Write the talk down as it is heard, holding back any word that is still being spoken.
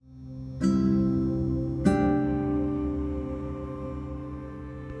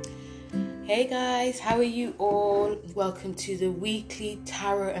Hey guys, how are you all? Welcome to the weekly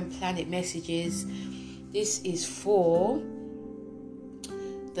Tarot and Planet messages. This is for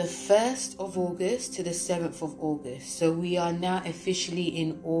the 1st of August to the 7th of August. So we are now officially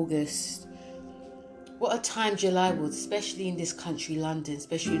in August. What a time July was, especially in this country, London,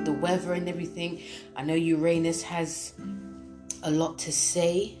 especially with the weather and everything. I know Uranus has a lot to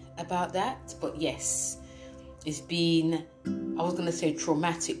say about that, but yes, it's been, I was going to say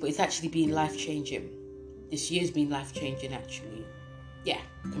traumatic, but it's actually been life-changing. This year's been life-changing, actually. Yeah,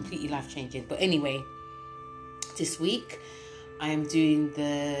 completely life-changing. But anyway, this week, I am doing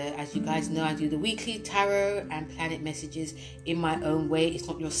as you guys know, I do the weekly tarot and planet messages in my own way. It's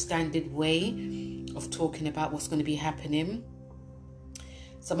not your standard way of talking about what's going to be happening.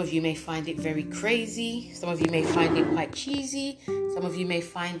 Some of you may find it very crazy. Some of you may find it quite cheesy. Some of you may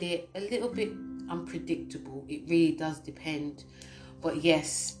find it a little bit unpredictable. It really does depend. But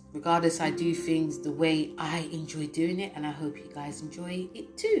yes, regardless, I do things the way I enjoy doing it, and I hope you guys enjoy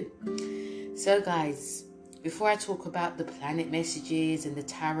it too. So guys, before I talk about the planet messages and the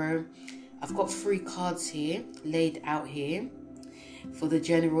tarot, I've got 3 cards here laid out here for the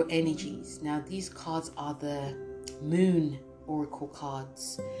general energies. Now these cards are the moon oracle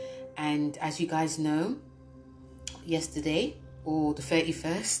cards, and as you guys know, yesterday or the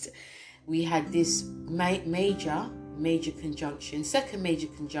 31st, we had this major conjunction, second major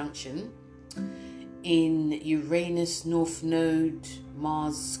conjunction in Uranus North Node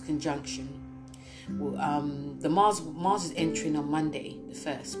Mars conjunction. The Mars is entering on Monday the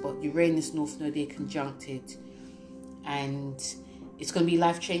 1st, but Uranus North Node, they're conjuncted, and it's going to be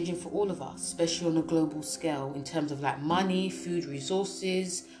life-changing for all of us, especially on a global scale, in terms of like money, food,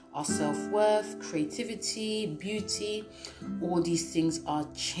 resources, our self-worth, creativity, beauty. All these things are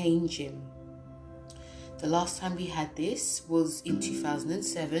changing. The last time we had this was in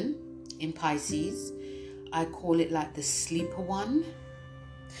 2007 in Pisces. I call it like the sleeper one.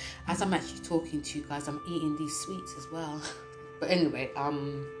 As I'm actually talking to you guys, I'm eating these sweets as well. But anyway,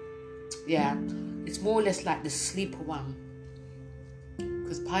 yeah, it's more or less like the sleeper one,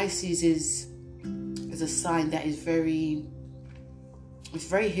 because Pisces is a sign that is very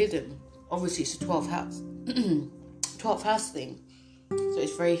hidden. Obviously, it's a 12th house, 12th house thing, so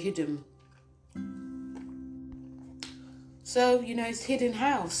it's very hidden. So, it's hidden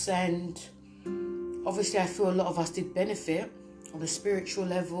house, and obviously I feel a lot of us did benefit on a spiritual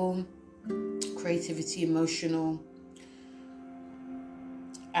level, creativity, emotional,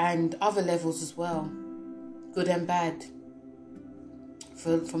 and other levels as well, good and bad,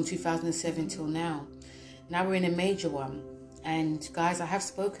 from 2007 till now. Now we're in a major one, and guys, I have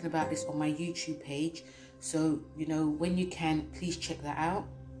spoken about this on my YouTube page, so when you can, please check that out.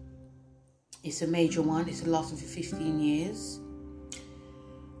 It's a major one. It's lasting for 15 years.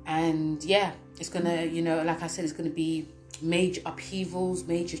 And yeah, it's going to, like I said, it's going to be major upheavals,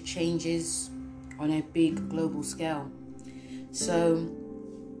 major changes on a big global scale. So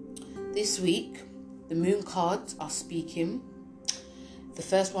this week, the moon cards are speaking. The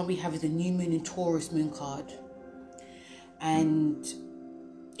first one we have is the new moon in Taurus moon card. And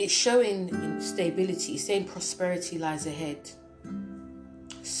it's showing in stability, it's saying prosperity lies ahead.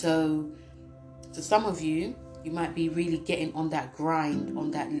 So for some of you, you might be really getting on that grind, on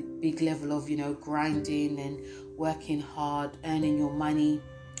that big level of, grinding and working hard, earning your money.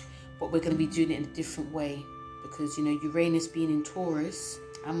 But we're going to be doing it in a different way, because, Uranus being in Taurus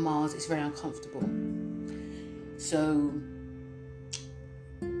and Mars, it's very uncomfortable. So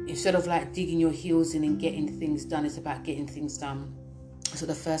instead of like digging your heels in and getting things done, it's about getting things done. So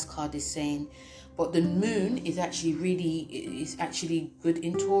the first card is saying, but the moon is actually good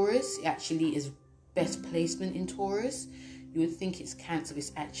in Taurus. It actually is best placement in Taurus. You would think it's Cancer, but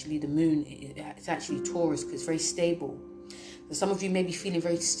it's actually the moon. It's actually Taurus, because it's very stable. So some of you may be feeling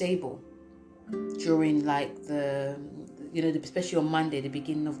very stable during like especially on Monday, the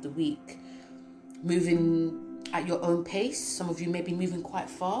beginning of the week, moving at your own pace. Some of you may be moving quite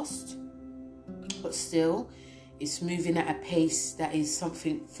fast, but still it's moving at a pace that is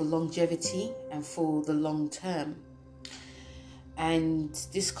something for longevity and for the long term. And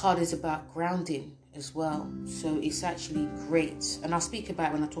this card is about grounding as well. So it's actually great. And I'll speak about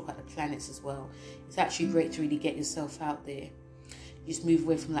it when I talk about the planets as well. It's actually great to really get yourself out there. Just move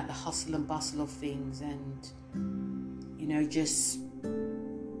away from like the hustle and bustle of things, and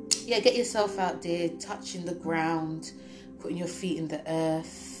get yourself out there, touching the ground, putting your feet in the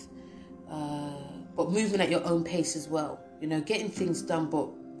earth, but moving at your own pace as well. Getting things done,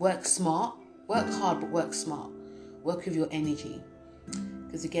 but work smart, work hard, but work smart. Work with your energy.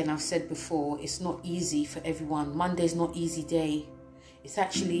 Because again, I've said before, it's not easy for everyone. Monday's not easy day. It's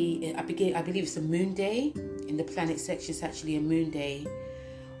actually, I believe it's a moon day. In the planet section, it's actually a moon day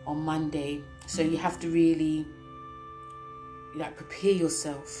on Monday. So you have to really prepare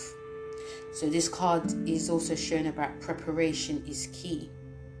yourself. So this card is also showing about preparation is key,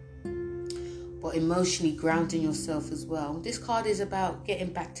 but emotionally grounding yourself as well. This card is about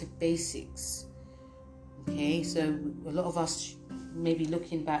getting back to basics. Okay, so a lot of us may be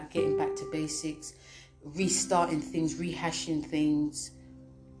looking back, getting back to basics, restarting things, rehashing things,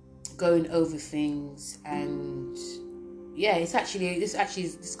 going over things. And yeah, this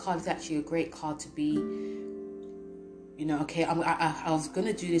card is actually a great card to be, okay, I was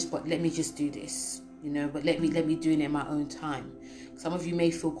gonna do this, but let me just do this, but let me do it in my own time. Some of you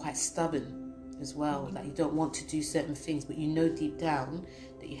may feel quite stubborn as well, that you don't want to do certain things, but deep down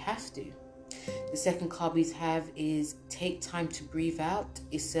that you have to. The second card we have is take time to breathe out.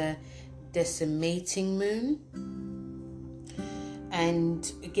 It's a decimating moon,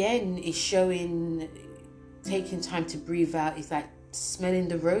 and again, it's showing taking time to breathe out is like smelling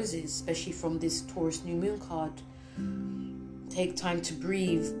the roses, especially from this Taurus new moon card. Take time to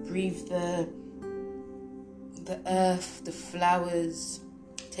breathe the earth, the flowers,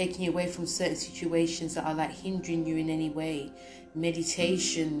 taking you away from certain situations that are like hindering you in any way.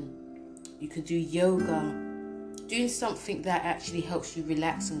 Meditation, you could do yoga, doing something that actually helps you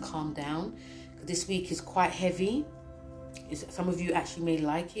relax and calm down. This week is quite heavy. Some of you actually may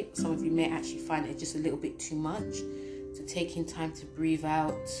like it, but some of you may actually find it just a little bit too much. So taking time to breathe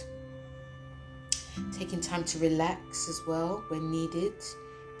out, taking time to relax as well when needed.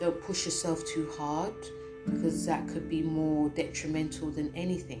 Don't push yourself too hard, because that could be more detrimental than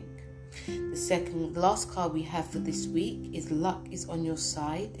anything. The last card we have for this week is luck is on your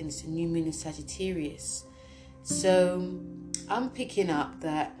side, and it's a new moon in Sagittarius. So I'm picking up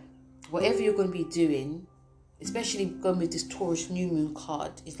that whatever you're going to be doing, especially going with this Taurus new moon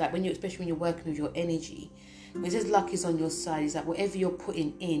card, is like especially when you're working with your energy, when it says luck is on your side, is that whatever you're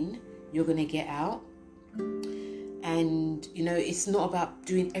putting in, you're going to get out. And it's not about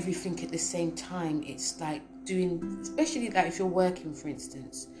doing everything at the same time. It's like doing, especially like if you're working, for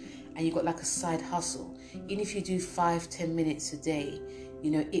instance, and you've got like a side hustle, even if you do 5-10 minutes a day,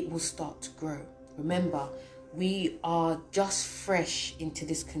 it will start to grow. Remember, we are just fresh into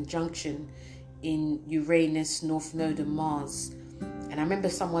this conjunction in Uranus, North Node and Mars. And I remember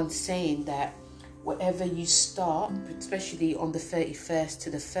someone saying that whatever you start, especially on the 31st to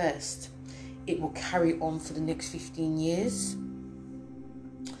the 1st, it will carry on for the next 15 years.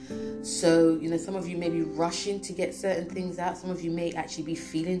 So, some of you may be rushing to get certain things out. Some of you may actually be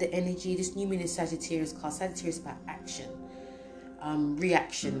feeling the energy. This new moon in Sagittarius card. Sagittarius is about action,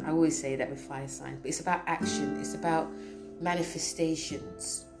 reaction. I always say that with fire signs, but it's about action. It's about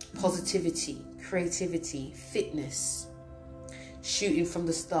manifestations, positivity, creativity, fitness, shooting from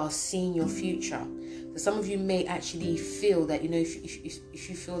the stars, seeing your future. So some of you may actually feel that, if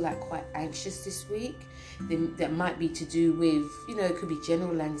you feel like quite anxious this week, then that might be to do with, it could be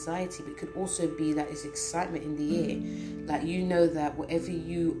general anxiety, but it could also be that it's excitement in the air. Like, that whatever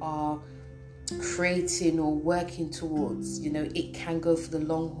you are creating or working towards, it can go for the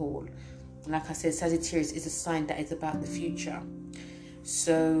long haul. And like I said, Sagittarius is a sign that is about the future.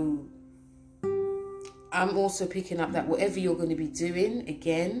 So I'm also picking up that whatever you're going to be doing,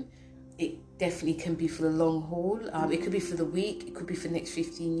 again, it definitely can be for the long haul. It could be for the week, it could be for the next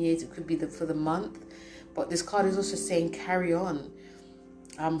 15 years, it could be for the month. But this card is also saying carry on.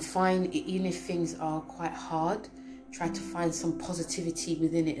 Even if things are quite hard, try to find some positivity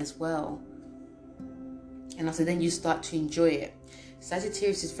within it as well. And also then you start to enjoy it.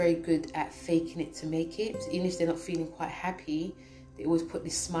 Sagittarius is very good at faking it to make it. So even if they're not feeling quite happy, they always put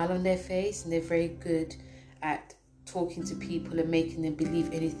this smile on their face, and they're very good at talking to people and making them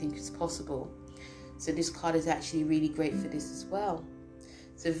believe anything is possible. So this card is actually really great for this as well.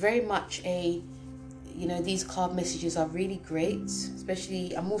 So very much these card messages are really great,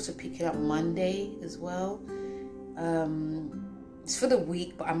 especially I'm also picking up Monday as well. It's for the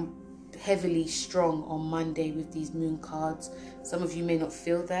week, but I'm heavily strong on Monday with these moon cards. Some of you may not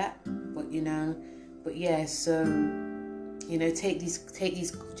feel that, but yeah, so take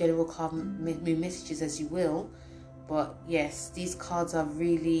these general card moon messages as you will. But yes, these cards are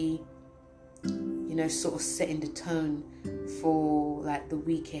really, sort of setting the tone for like the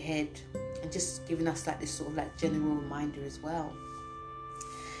week ahead, and just giving us like this sort of like general reminder as well.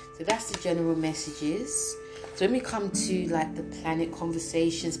 So that's the general messages. So when we come to like the planet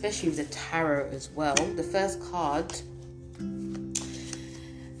conversation, especially with the tarot as well, the first card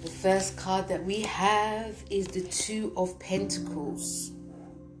that we have is the Two of Pentacles.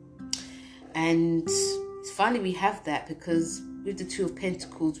 And it's funny we have that, because with the Two of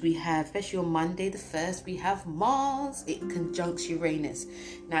Pentacles, we have, especially on Monday the 1st, we have Mars, it conjuncts Uranus.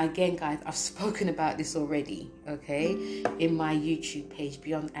 Now again, guys, I've spoken about this already, okay, in my YouTube page,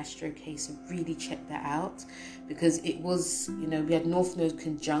 Beyond Astro K, so really check that out, because it was, you know, we had North Node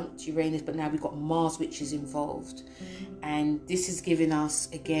conjunct Uranus, but now we've got Mars, which is involved. And this is giving us,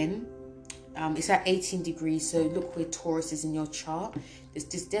 again, it's at 18 degrees, so look where Taurus is in your chart.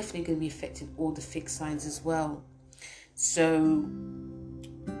 This definitely going to be affecting all the fixed signs as well. So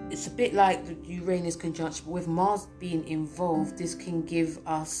it's a bit like the Uranus conjunction, but with Mars being involved, this can give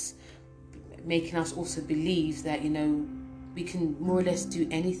us, making us also believe that, you know, we can more or less do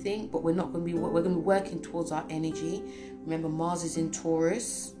anything, but we're going to be working towards our energy. Remember, Mars is in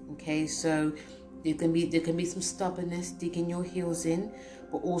Taurus, okay, so there can be some stubbornness, digging your heels in,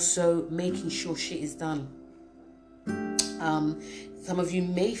 but also making sure shit is done. Some of you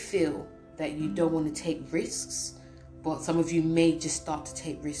may feel that you don't want to take risks, but some of you may just start to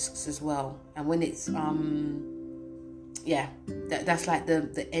take risks as well. And when it's that's like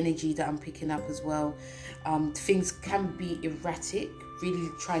the energy that I'm picking up as well. Things can be erratic. Really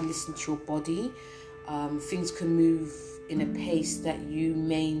try and listen to your body. Things can move in a pace that you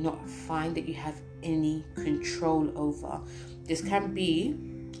may not find that you have any control over. This can be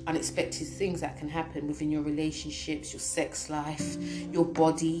unexpected things that can happen within your relationships, your sex life, your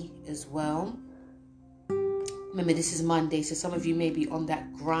body as well. Remember, this is Monday, so some of you may be on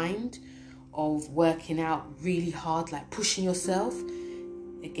that grind of working out really hard, like pushing yourself.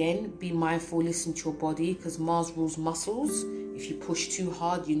 Again, be mindful, listen to your body, because Mars rules muscles. If you push too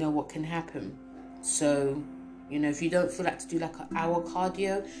hard, you know what can happen. So, you know, if you don't feel like to do like an hour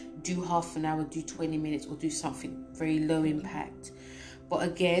cardio, do half an hour, do 20 minutes, or do something very low impact. But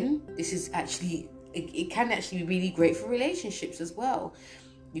again, this is actually, it can actually be really great for relationships as well.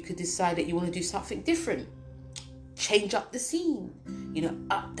 You could decide that you want to do something different, change up the scene, you know,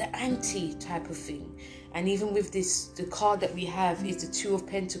 up the ante type of thing. And even with this, the card that we have is the Two of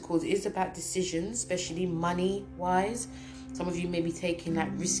Pentacles. It is about decisions, especially money wise. Some of you may be taking like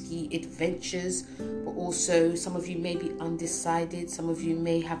risky adventures, but also some of you may be undecided. Some of you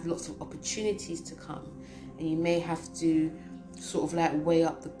may have lots of opportunities to come, and you may have to sort of like weigh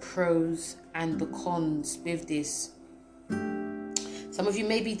up the pros and the cons with this. Some of you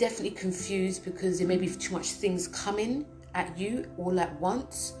may be definitely confused because there may be too much things coming at you all at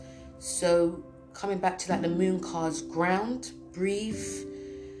once. So coming back to like the moon cards, ground, breathe.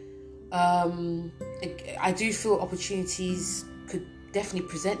 I do feel opportunities could definitely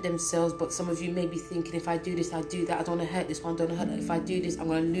present themselves, but some of you may be thinking, if I do this, I do that, I don't want to hurt this one, I don't want to hurt that. If I do this, I'm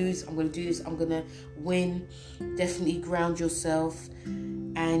going to lose, I'm going to do this, I'm going to win. Definitely ground yourself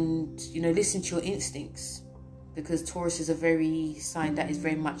and, you know, listen to your instincts, because Taurus is a very sign that is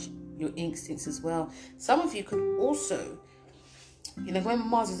very much your instincts as well. Some of you could also, you know, when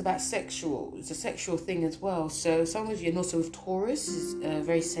Mars is about sexual, it's a sexual thing as well. So some of you, and also with Taurus, is a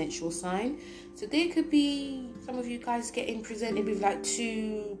very sensual sign. So there could be some of you guys getting presented with like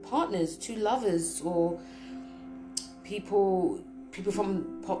two partners, two lovers, or people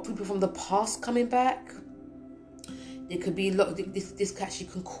from the past coming back. There could be a lot of this actually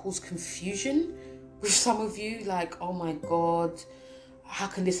can cause confusion with some of you, like, oh my God, how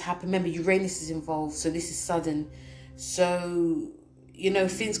can this happen? Remember, Uranus is involved, so this is sudden. So, you know,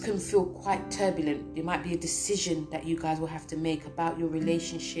 things can feel quite turbulent. There might be a decision that you guys will have to make about your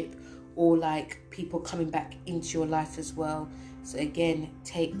relationship, or like people coming back into your life as well. So again,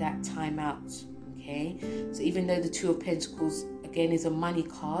 take that time out, okay? So even though the Two of Pentacles, again, is a money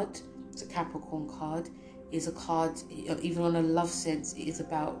card, it's a Capricorn card, is a card, even on a love sense, it is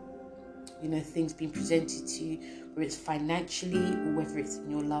about, you know, things being presented to you, whether it's financially or whether it's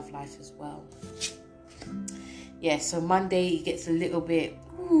in your love life as well. Yeah, so Monday it gets a little bit,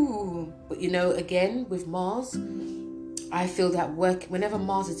 but you know, again, with Mars, I feel that whenever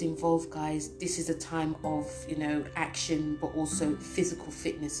Mars is involved, guys, this is a time of, you know, action, but also physical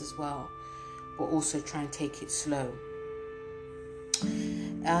fitness as well, but also try and take it slow.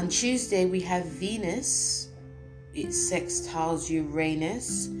 On Tuesday, we have Venus. It sextiles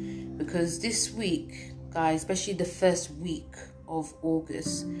Uranus, because this week, guys, especially the first week of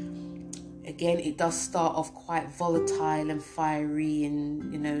August, again, it does start off quite volatile and fiery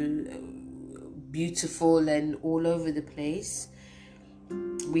and, you know, beautiful and all over the place.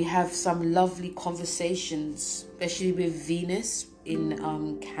 We have some lovely conversations, especially with Venus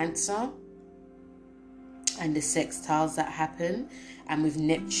in Cancer and the sextiles that happen, and with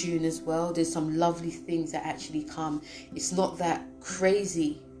Neptune as well. There's some lovely things that actually come. It's not that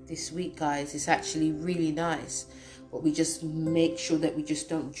crazy this week, guys. It's actually really nice. but we just make sure that we just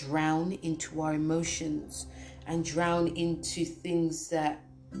don't drown into our emotions and drown into things that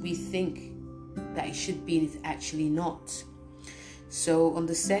we think that it should be and it's actually not. So on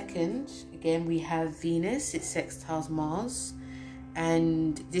the 2nd, again, we have Venus, it sextiles Mars,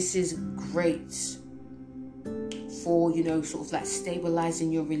 and this is great for, sort of like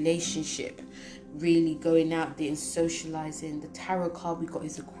stabilizing your relationship, really going out there and socializing. The tarot card we got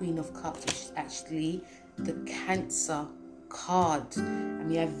is the Queen of Cups, which is actually the Cancer card, and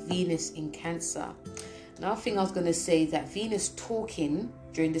we have Venus in Cancer. Another thing I was going to say is that Venus talking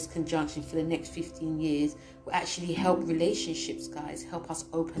during this conjunction for the next 15 years will actually help relationships, guys, help us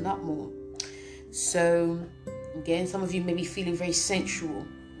open up more. So again, some of you may be feeling very sensual,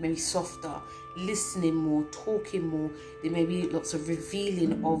 maybe softer, listening more, talking more. There may be lots of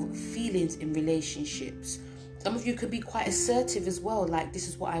revealing of feelings in relationships. Some of you could be quite assertive as well, like, this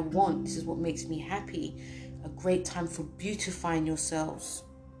is what I want, this is what makes me happy. A great time for beautifying yourselves.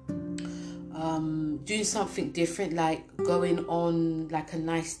 Doing something different, like going on like a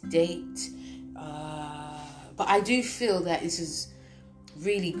nice date. But I do feel that this is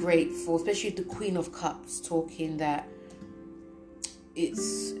really great for, especially the Queen of Cups talking, that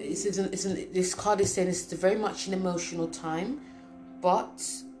this card is saying it's very much an emotional time, but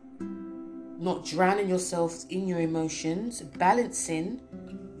not drowning yourselves in your emotions, balancing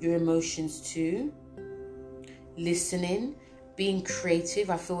your emotions too, listening, being creative.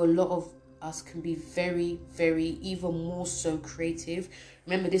 I feel a lot of us can be very, very, even more so creative.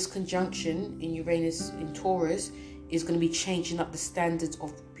 Remember, this conjunction in Uranus in Taurus is going to be changing up the standards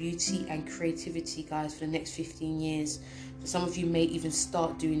of beauty and creativity, guys, for the next 15 years. Some of you may even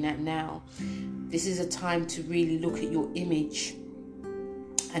start doing that now. This is a time to really look at your image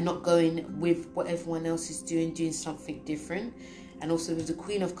and not going with what everyone else is doing something different. And also with the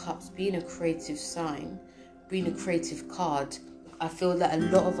Queen of Cups being a creative sign, being a creative card, I feel that a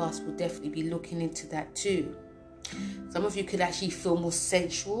lot of us will definitely be looking into that too. Some of you could actually feel more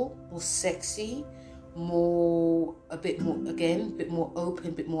sensual, more sexy, a bit more open,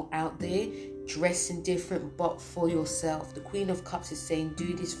 a bit more out there, dressing different, but for yourself. The Queen of Cups is saying,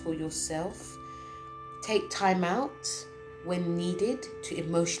 do this for yourself. Take time out when needed to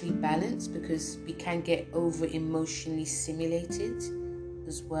emotionally balance, because we can get over emotionally stimulated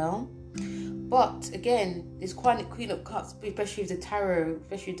as well. But again, this Queen of Cups, especially with the tarot,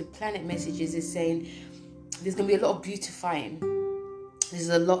 especially with the planet messages, is saying there's going to be a lot of beautifying. This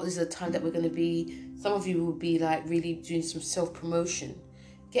is a time that we're going to be, some of you will be like really doing some self-promotion,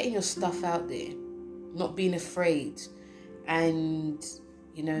 getting your stuff out there, not being afraid. And,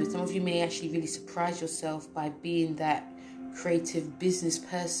 some of you may actually really surprise yourself by being that creative business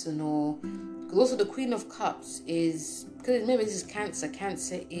person, or because also the Queen of Cups is, because remember this is Cancer.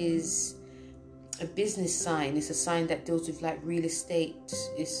 Cancer is a business sign. It's a sign that deals with like real estate.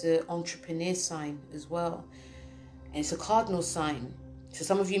 It's an entrepreneur sign as well, and it's a cardinal sign. So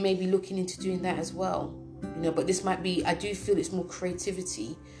some of you may be looking into doing that as well, but this might be, I do feel it's more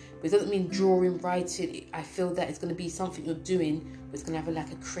creativity, but it doesn't mean drawing, writing. I feel that it's going to be something you're doing, but it's going to have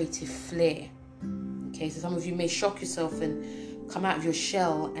like a creative flair. Okay, so some of you may shock yourself and come out of your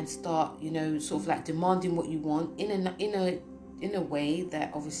shell and start, sort of like demanding what you want in a way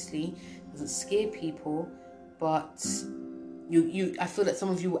that obviously doesn't scare people, but I feel that some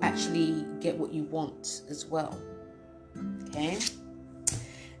of you will actually get what you want as well. Okay,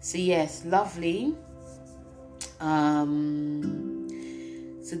 so yes, lovely.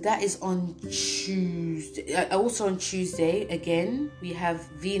 So that is on Tuesday. Also on Tuesday, again, we have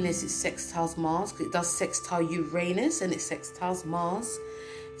Venus, it sextiles Mars, because it does sextile Uranus and it sextiles Mars.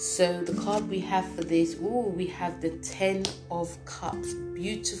 So the card we have for this, we have the 10 of Cups.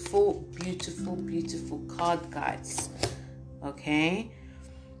 Beautiful, beautiful, beautiful card, guys. Okay.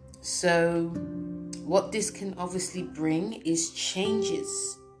 So what this can obviously bring is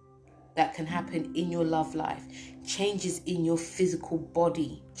changes that can happen in your love life, changes in your physical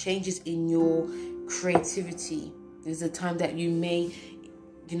body, changes in your creativity. There's a time that you may,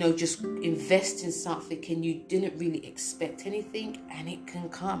 just invest in something and you didn't really expect anything, and it can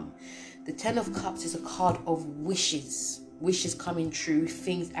come. The 10 of Cups is a card of wishes coming true,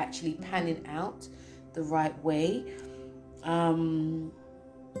 things actually panning out the right way.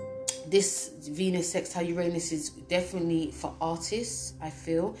 This Venus sextile Uranus is definitely for artists, I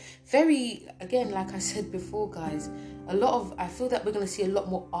feel. Very, again, like I said before, guys, I feel that we're going to see a lot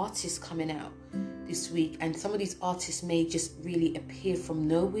more artists coming out this week. And some of these artists may just really appear from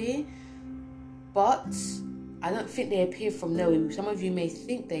nowhere. But I don't think they appear from nowhere. Some of you may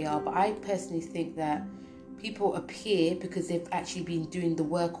think they are, but I personally think that people appear because they've actually been doing the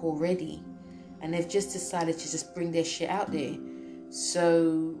work already. and they've just decided to just bring their shit out there.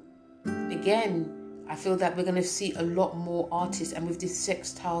 So again, I feel that we're going to see a lot more artists, and with this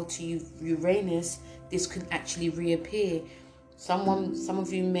sextile to Uranus, this could actually reappear. Someone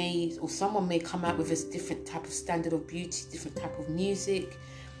may come out with a different type of standard of beauty, different type of music,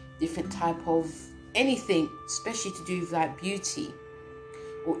 different type of anything, especially to do with like beauty,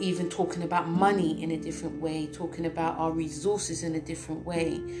 or even talking about money in a different way, talking about our resources in a different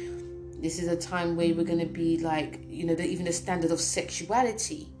way. This is a time where we're going to be like, even the standard of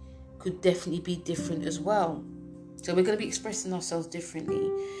sexuality could definitely be different as well. So we're going to be expressing ourselves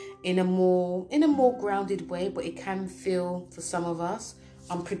differently in a more grounded way, but it can feel, for some of us,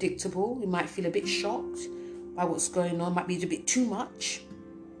 unpredictable. We might feel a bit shocked by what's going on, might be a bit too much.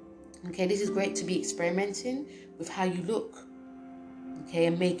 Okay, this is great to be experimenting with how you look. Okay,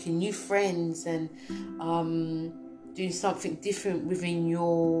 and making new friends and doing something different within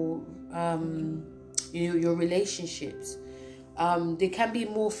your relationships. There can be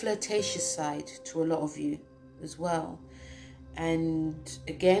more flirtatious side to a lot of you as well. And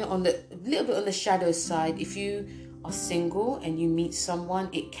again, a little bit on the shadow side, if you are single and you meet someone,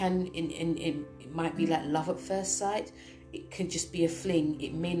 it might be like love at first sight. It can just be a fling.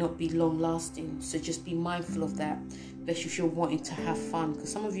 It may not be long lasting. So just be mindful of that, especially if you're wanting to have fun,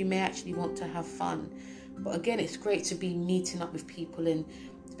 because some of you may actually want to have fun. But again, it's great to be meeting up with people, and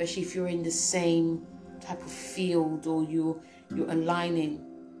especially if you're in the same type of field or you're aligning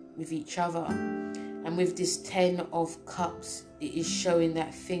with each other. And with this 10 of Cups, it is showing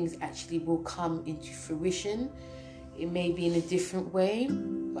that things actually will come into fruition. It may be in a different way,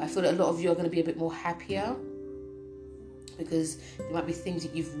 but I feel that a lot of you are going to be a bit more happier, because there might be things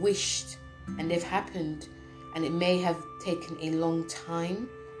that you've wished and they've happened, and it may have taken a long time,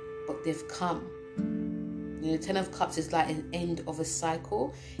 but they've come. 10 of Cups is like an end of a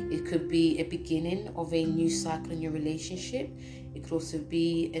cycle. It could be a beginning of a new cycle in your relationship. It could also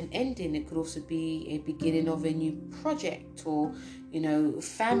be an ending. It could also be a beginning of a new project, or,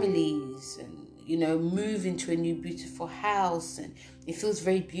 families, and, move into a new beautiful house. And it feels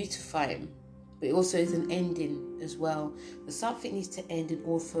very beautifying, but it also is an ending as well. But something needs to end in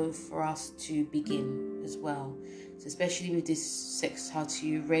order for us to begin as well. So especially with this sextile to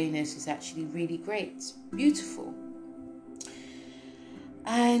Uranus, is actually really great, beautiful.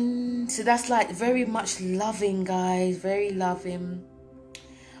 And so that's like very much loving, guys, very loving.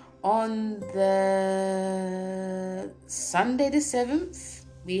 On the Sunday the 7th,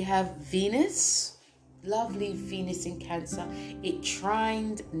 we have Venus, lovely Venus in Cancer. It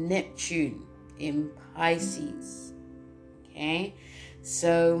trined Neptune in Pisces. Okay,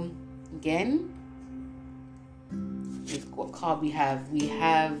 so again, what card we have? We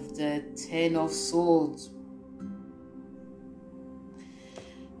have the 10 of Swords.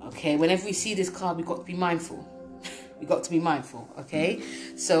 Okay, whenever we see this card, we've got to be mindful. Okay?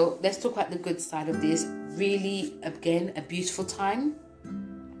 So let's talk about the good side of this. Really, again, a beautiful time.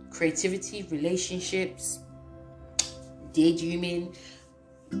 Creativity, relationships, daydreaming,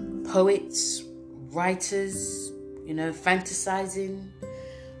 poets, writers, fantasizing.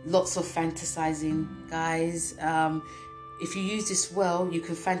 Lots of fantasizing, guys. If you use this well, you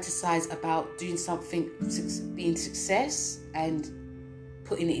can fantasize about doing something, being success, and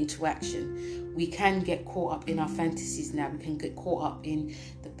putting it into action. We can get caught up in our fantasies now. We can get caught up in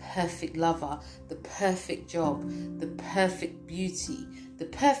the perfect lover, the perfect job, the perfect beauty, the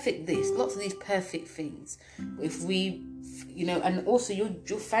perfect this, lots of these perfect things. But if we, and also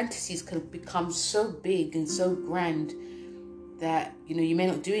your fantasies can become so big and so grand that, you may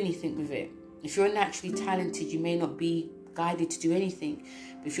not do anything with it. If you're naturally talented, you may not be guided to do anything.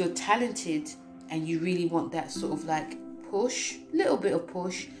 But if you're talented and you really want that sort of like push, little bit of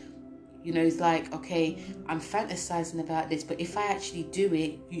push, it's like, okay, I'm fantasizing about this, but if I actually do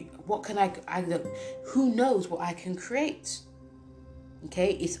it, what can I who knows what I can create?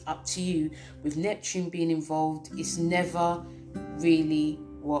 Okay, it's up to you. With Neptune being involved, it's never really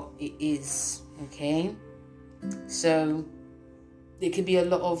what it is. Okay, so there can be a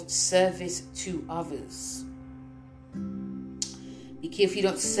lot of service to others. Be careful you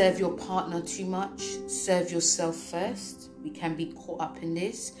don't serve your partner too much. Serve yourself first. We can be caught up in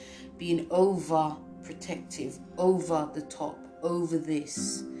this, being over protective, over the top, over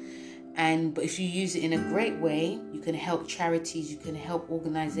this. But if you use it in a great way, you can help charities, you can help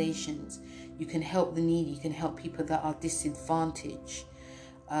organizations, you can help the needy, you can help people that are disadvantaged.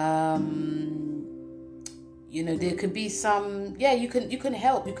 There could be some, you can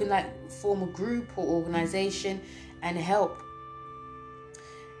help. You can like form a group or organization and help.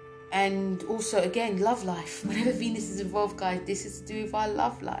 And also, again, love life. Whenever Venus is involved, guys, this is to do with our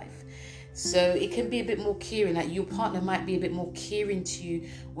love life. So it can be a bit more caring. Like your partner might be a bit more caring to you,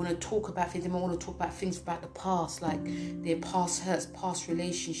 want to talk about things. They might want to talk about things about the past, like their past hurts, past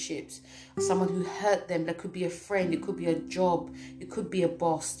relationships, someone who hurt them. That could be a friend, it could be a job, it could be a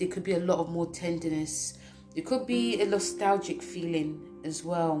boss, there could be a lot of more tenderness. It could be a nostalgic feeling as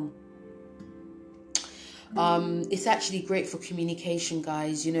well. It's actually great for communication,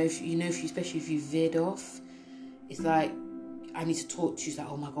 guys. If you especially if you veered off, it's like, I need to talk to you. It's like,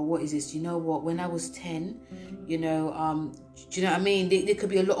 oh my God, what is this? You know what? When I was 10, do you know what I mean? There could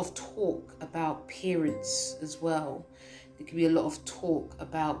be a lot of talk about parents as well. There could be a lot of talk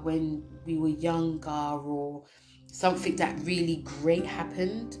about when we were younger, or something that really great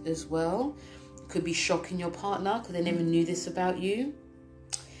happened as well. It could be shocking your partner because they never knew this about you.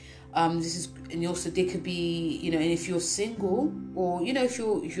 And also there could be, and if you're single, or if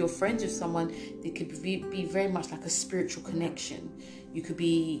you're friends with someone, there could be very much like a spiritual connection. You could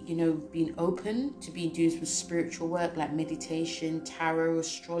be, being open to doing some spiritual work like meditation, tarot,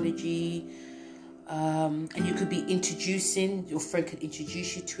 astrology, and you could be your friend could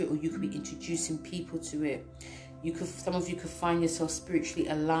introduce you to it, or you could be introducing people to it. Some of you could find yourself spiritually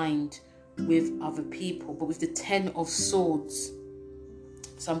aligned with other people. But with the 10 of Swords,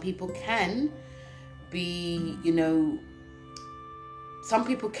 some people can be, some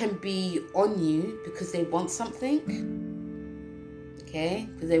people can be on you because they want something. Okay?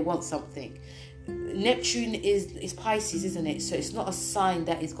 Because they want something. Neptune is Pisces, isn't it? So it's not a sign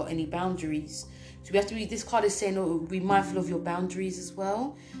that it's got any boundaries. So we have to be, this card is saying, be mindful of your boundaries as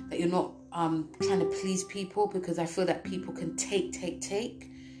well. That you're not trying to please people, because I feel that people can take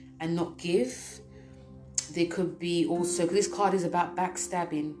and not give. There could be also, because this card is about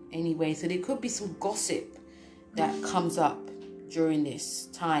backstabbing anyway, so there could be some gossip that comes up during this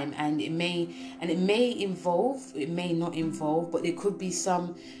time, and it may involve, it may not involve, but there could be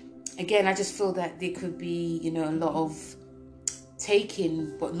some, again, I just feel that there could be, a lot of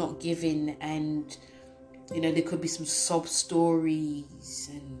taking but not giving, and there could be some sob stories,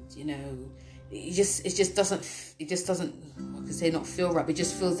 and it just doesn't I can say not feel right, but it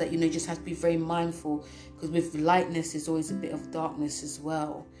just feels that you just have to be very mindful, because with lightness there's always a bit of darkness as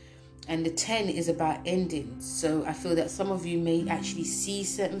well. And the 10 is about endings, so I feel that some of you may actually see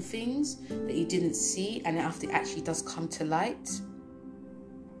certain things that you didn't see, and after it actually does come to light.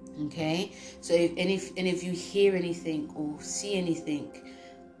 Okay, so if you hear anything or see anything,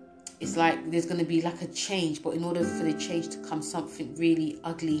 it's like there's going to be like a change, but in order for the change to come, something really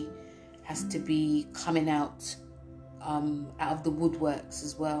ugly has to be coming out of the woodworks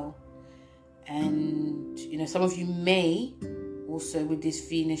as well. And some of you may also, with this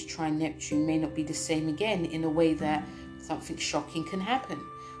Venus trine Neptune, may not be the same again, in a way that something shocking can happen.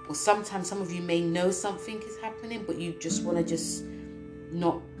 Or sometimes some of you may know something is happening, but you just want to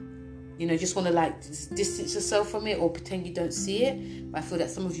not, just want to just distance yourself from it, or pretend you don't see it. But I feel that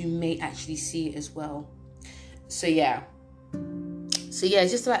some of you may actually see it as well. So yeah,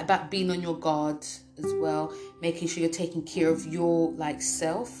 it's just about being on your guard as well, making sure you're taking care of your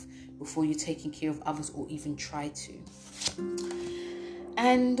self before you're taking care of others, or even try to.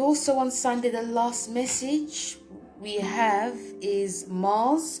 And also on Sunday, the last message we have is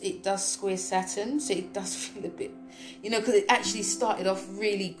Mars. It does square Saturn, so it does feel a bit, because it actually started off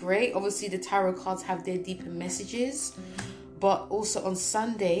really great. Obviously, the tarot cards have their deeper messages. But also on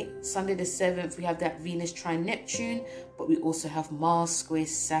Sunday the 7th, we have that Venus trine Neptune, but we also have Mars square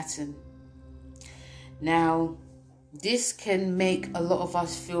Saturn. Now, this can make a lot of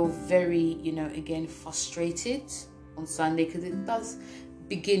us feel very, again, frustrated on Sunday, because it does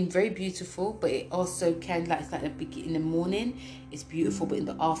begin very beautiful, but it also can, it's like the beginning in the morning, it's beautiful, but in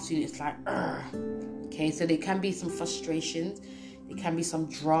the afternoon, it's like, Urgh. Okay, so there can be some frustrations. There can be some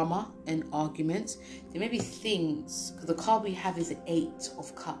drama and arguments. There may be things, because the card we have is the 8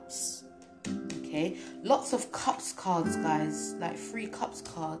 of Cups. Okay, lots of Cups cards, guys, like 3 Cups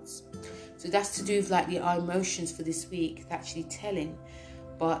cards. So that's to do with our emotions for this week. It's actually telling.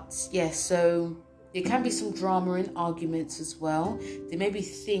 But yeah, so there can be some drama and arguments as well. There may be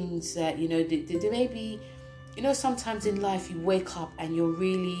things that, there may be, sometimes in life you wake up and you're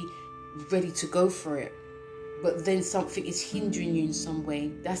really ready to go for it, but then something is hindering you in some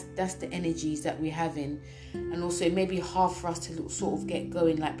way. That's the energies that we're having. And also it may be hard for us to sort of get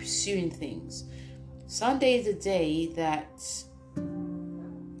going, pursuing things. Sunday is a day that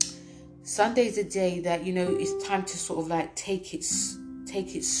it's time to sort of take it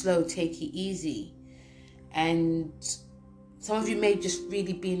slow, take it easy. And some of you may just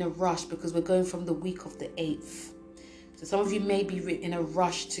really be in a rush, because we're going from the week of the 8th. So some of you may be in a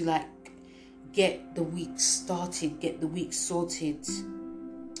rush to get the week started, get the week sorted.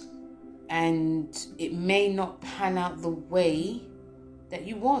 and it may not pan out the way that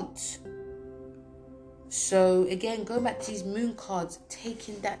you want. So again, going back to these moon cards,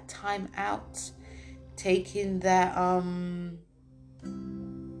 taking that time out, taking that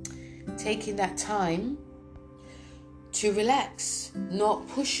time to relax, not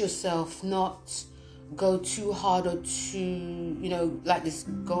push yourself, not go too hard or too, like this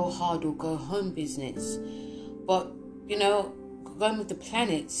go hard or go home business. But, going with the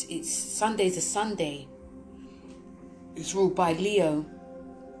planets, Sunday's a Sunday. It's ruled by Leo.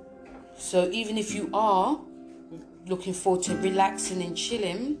 So even if you are looking forward to relaxing and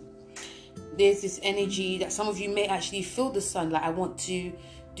chilling, there's this energy that some of you may actually feel the sun, like I want to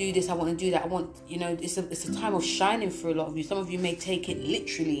do this, I want to do that, I want, it's a time of shining for a lot of you. Some of you may take it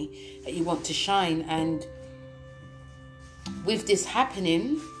literally that you want to shine, and with this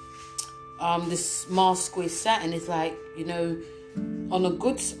happening, this Mars square Saturn is like, on a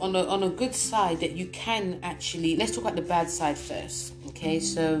good side that you can actually, let's talk about the bad side first. Okay,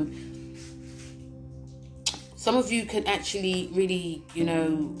 so some of you can actually really,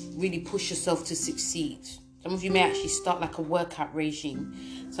 really push yourself to succeed. Some of you may actually start like a workout regime.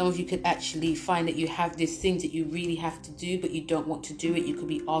 Some of you could actually find that you have these things that you really have to do, but you don't want to do it. You could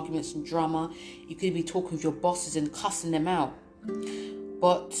be arguments and drama. You could be talking with your bosses and cussing them out.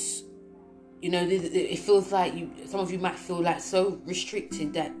 But, it feels like some of you might feel like so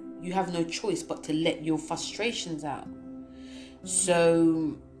restricted that you have no choice but to let your frustrations out.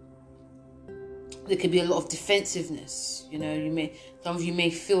 So there could be a lot of defensiveness. Some of you may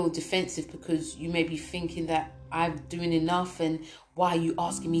feel defensive because you may be thinking that I'm doing enough, and why are you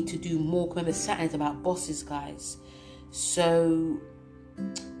asking me to do more? Remember, Saturn's about bosses, guys. So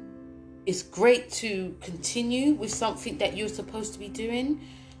it's great to continue with something that you're supposed to be doing.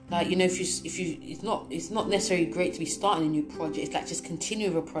 Like, it's not necessarily great to be starting a new project. It's like just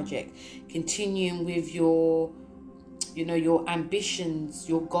continuing a project, continuing with your ambitions,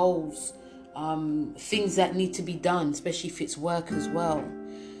 your goals, things that need to be done, especially if it's work as well.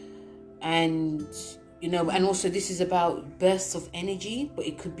 And and also this is about bursts of energy, but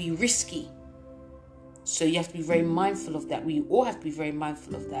it could be risky, so you have to be very mindful of that. We all have to be very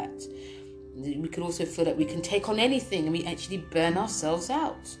mindful of that. We can also feel that we can take on anything and we actually burn ourselves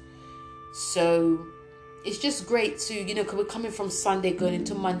out. So it's just great to, because we're coming from Sunday going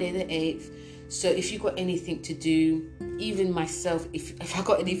into Monday the 8th. So if you've got anything to do, even myself, if I've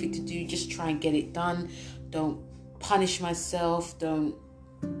got anything to do, just try and get it done. Don't punish myself. Don't,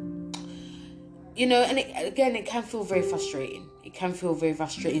 and it can feel very frustrating. It can feel very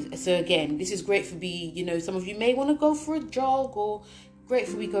frustrating. So again, this is great for some of you may want to go for a jog, or great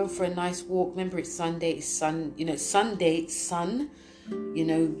for going for a nice walk. Remember, it's Sunday, it's sun, Sunday, it's sun,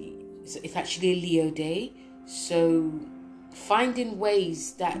 it's actually a Leo day. So finding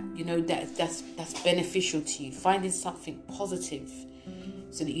ways that that's beneficial to you, finding something positive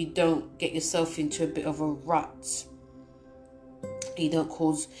so that you don't get yourself into a bit of a rut.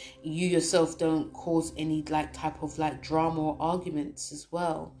 You yourself don't cause any type of drama or arguments as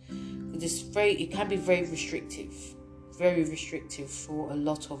well. It can be very restrictive for a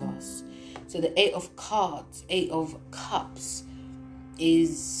lot of us. So the 8 of Cups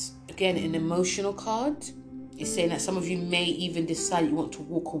is again an emotional card. It's saying that some of you may even decide you want to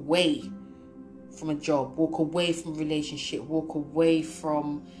walk away from a job, walk away from a relationship, walk away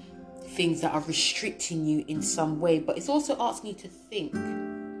from things that are restricting you in some way. But it's also asking you to think,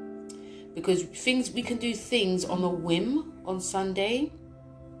 because we can do things on a whim on Sunday,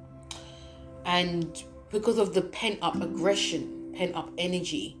 and because of the pent-up aggression, pent-up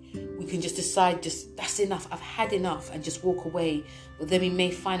energy, we can just decide, that's enough, I've had enough, and just walk away. But then we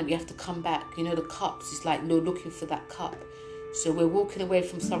may find that we have to come back. The cups, it's like, no, looking for that cup. So we're walking away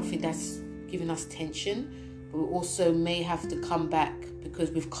from something that's giving us tension, but we also may have to come back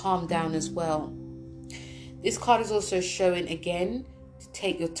because we've calmed down as well. This card is also showing, again, to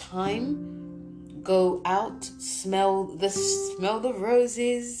take your time, go out, smell the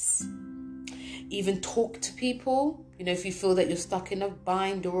roses, even talk to people. If you feel that you're stuck in a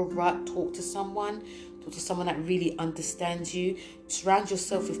bind or a rut, talk to someone that really understands you. Surround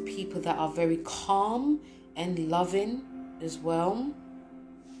yourself with people that are very calm and loving as well.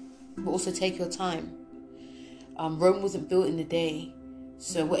 But also take your time. Rome wasn't built in a day.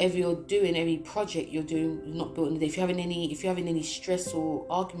 So whatever you're doing, every project you're doing is not built in a day. If you're having any stress or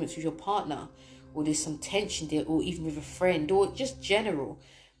arguments with your partner, or there's some tension there, or even with a friend, or just general,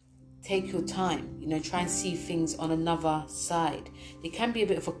 take your time. Try and see things on another side. There can be a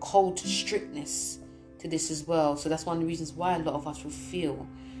bit of a cold strictness to this as well. So that's one of the reasons why a lot of us will feel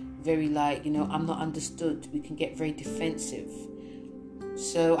very I'm not understood. We can get very defensive.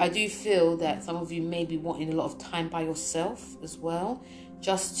 So I do feel that some of you may be wanting a lot of time by yourself as well,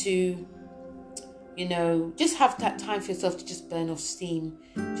 just to, just have that time for yourself to just burn off steam,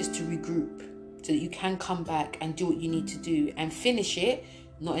 just to regroup, so that you can come back and do what you need to do and finish it,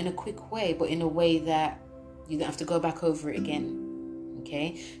 not in a quick way, but in a way that you don't have to go back over it again.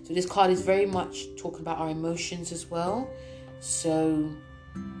 Okay, so this card is very much talking about our emotions as well. So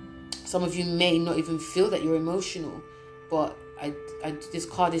some of you may not even feel that you're emotional, but this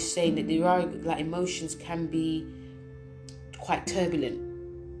card is saying that there are, like, emotions can be quite turbulent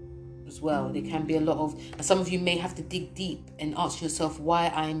as well. There can be a lot of, and some of you may have to dig deep and ask yourself why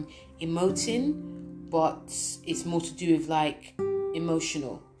I'm emoting, but it's more to do with like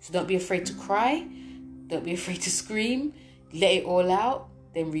emotional. So don't be afraid to cry, don't be afraid to scream, let it all out,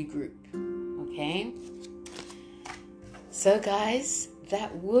 then regroup. Okay, so guys,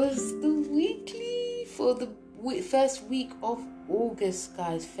 that was the weekly for the first week of August,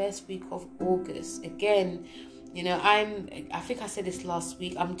 guys. First week of August. Again, I think I said this last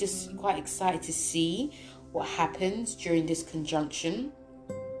week, I'm just quite excited to see what happens during this conjunction.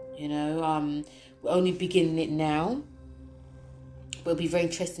 We're only beginning it now, but it'll be very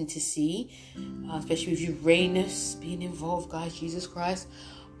interesting to see, especially with Uranus being involved, guys. Jesus Christ.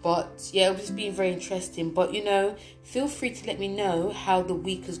 But yeah, it'll just be very interesting. But feel free to let me know how the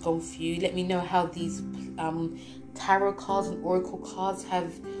week has gone for you. Let me know how these tarot cards and oracle cards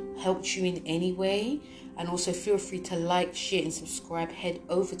have helped you in any way. And also feel free to like, share and subscribe. Head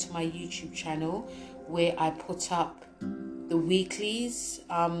over to my YouTube channel where I put up the weeklies,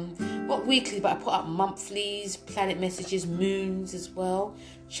 not weekly, but I put up monthlies, planet messages, moons as well.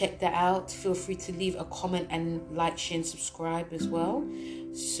 Check that out. Feel free to leave a comment and like, share and subscribe as well.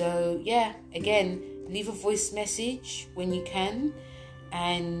 So yeah, again, leave a voice message when you can.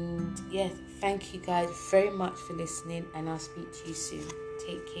 And yeah, thank you guys very much for listening, and I'll speak to you soon.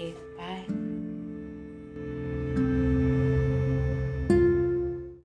 Take care. Bye.